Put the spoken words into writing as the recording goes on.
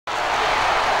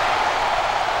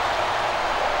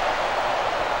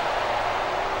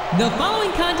The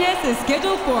following contest is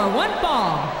scheduled for one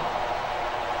fall.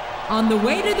 On the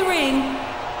way to the ring,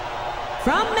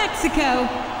 from Mexico,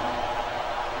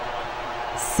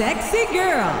 Sexy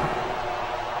Girl.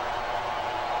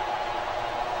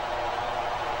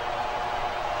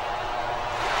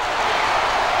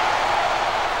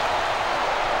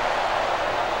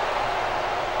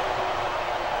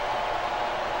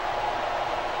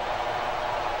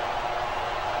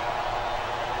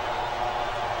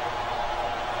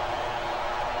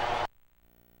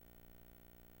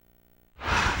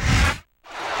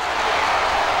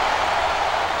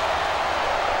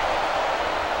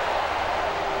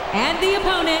 And the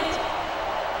opponent,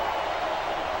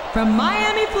 from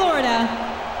Miami, Florida,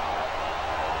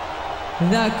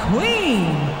 the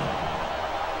Queen.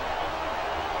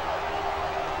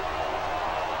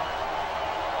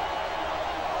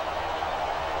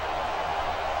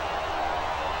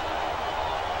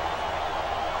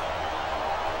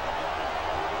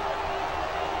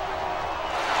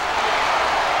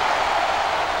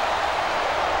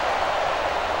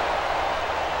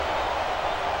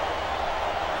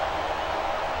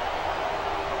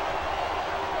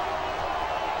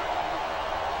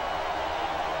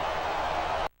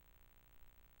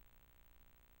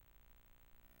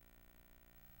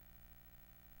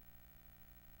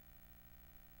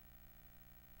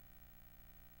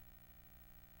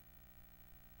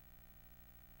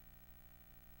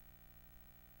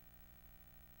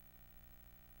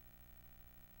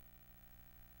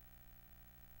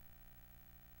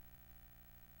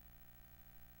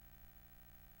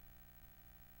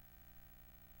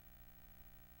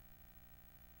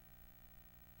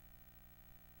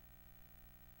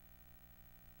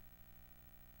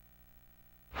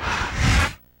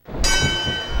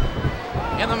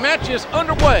 And the match is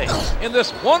underway in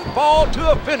this one fall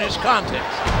to a finish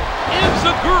contest.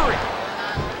 Enziguri.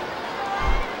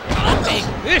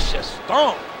 A vicious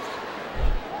stomp.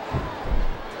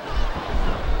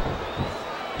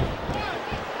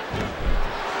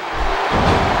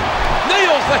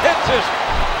 Nails the head scissors.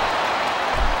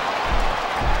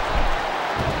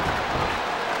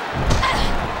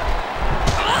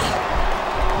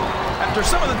 After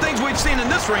some of the things we've seen in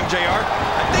this ring, JR,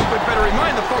 I think we'd better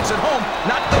remind the folks at home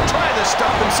not to try this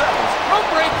stuff themselves. No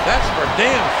break. That's for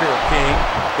damn sure, King.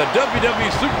 The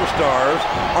WWE superstars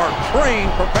are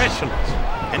trained professionals.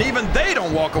 And even they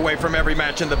don't walk away from every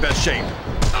match in the best shape.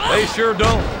 They sure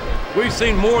don't. We've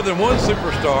seen more than one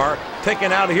superstar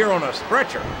taken out of here on a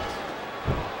stretcher.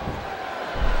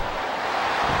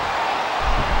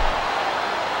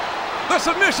 The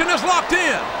submission is locked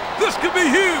in. This could be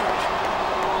huge.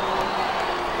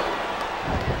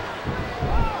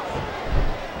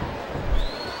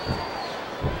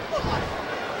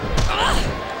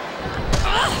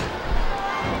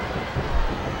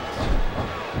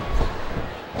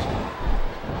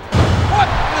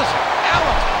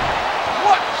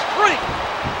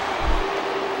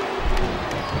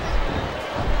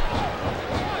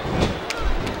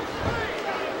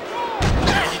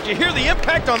 You hear the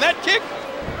impact on that kick?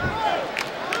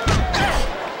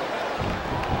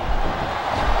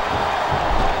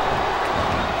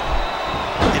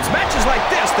 It's matches like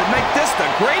this that make this the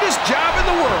greatest job in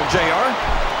the world, JR.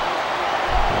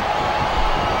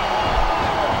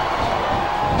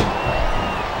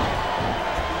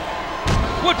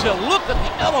 Would you look at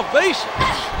the elevation?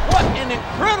 What an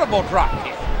incredible drop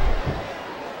kick.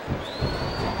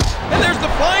 And there's the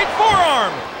flying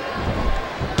forearm.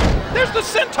 There's the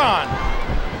senton.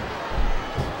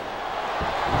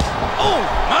 Oh,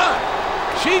 my.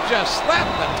 She just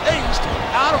slapped the taste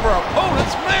out of her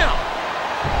opponent's mouth.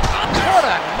 What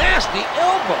a nasty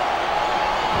elbow.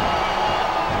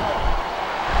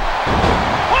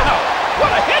 Wow,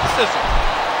 what a head scissor.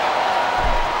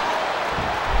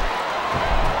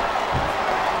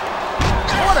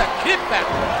 What a kick that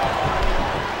was.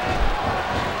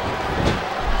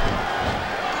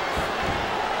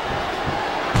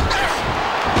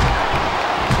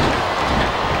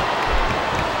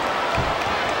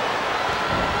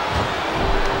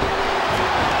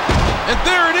 And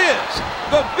there it is.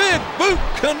 The big boot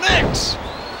connects.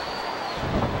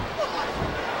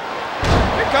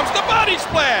 Here comes the body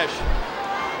splash.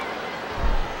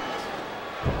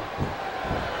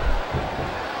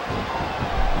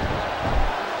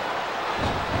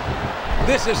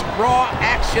 This is Raw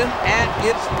action at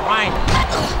its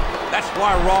finest. That's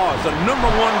why Raw is the #1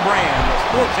 brand of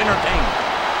sports entertainment.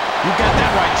 You got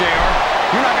that right, JR.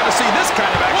 You're not going to see this kind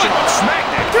of action on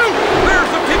SmackDown. There's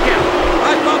the kick out.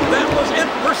 I thought that was it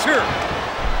for sure.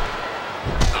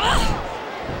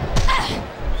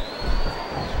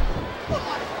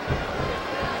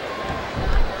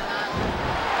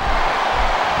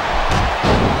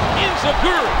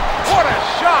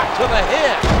 to the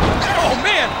head. Oh,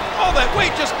 man! All that weight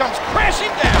just comes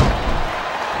crashing down.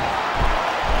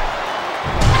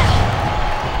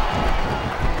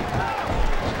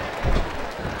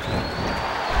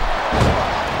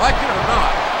 Like it or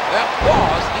not, that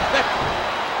was effective.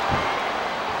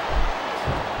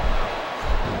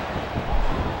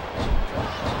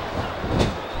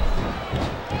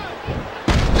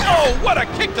 Oh, what a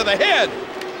kick to the head!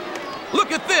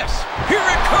 Look at this. Here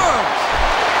it comes.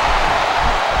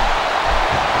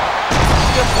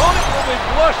 The opponent will be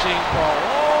blushing for a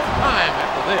long time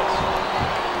after this.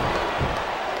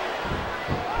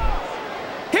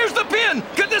 Here's the pin!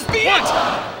 Could this be it?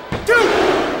 1, 2, 3!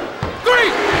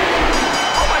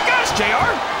 Oh my gosh,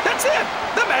 JR! That's it!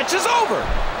 The match is over!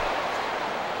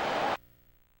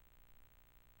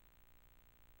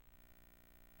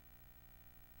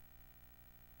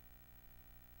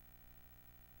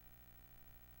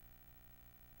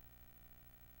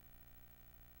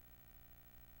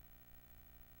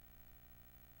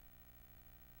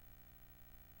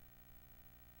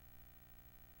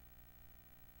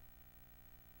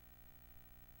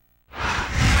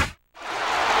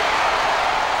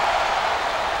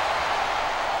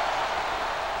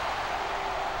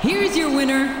 Here's your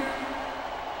winner,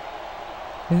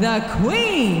 the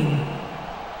Queen.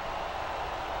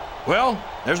 Well,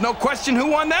 there's no question who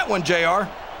won that one, JR.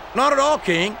 Not at all,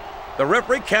 King. The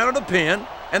referee counted a pin,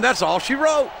 and that's all she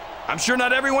wrote. I'm sure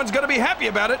not everyone's gonna be happy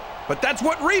about it, but that's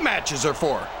what rematches are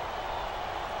for.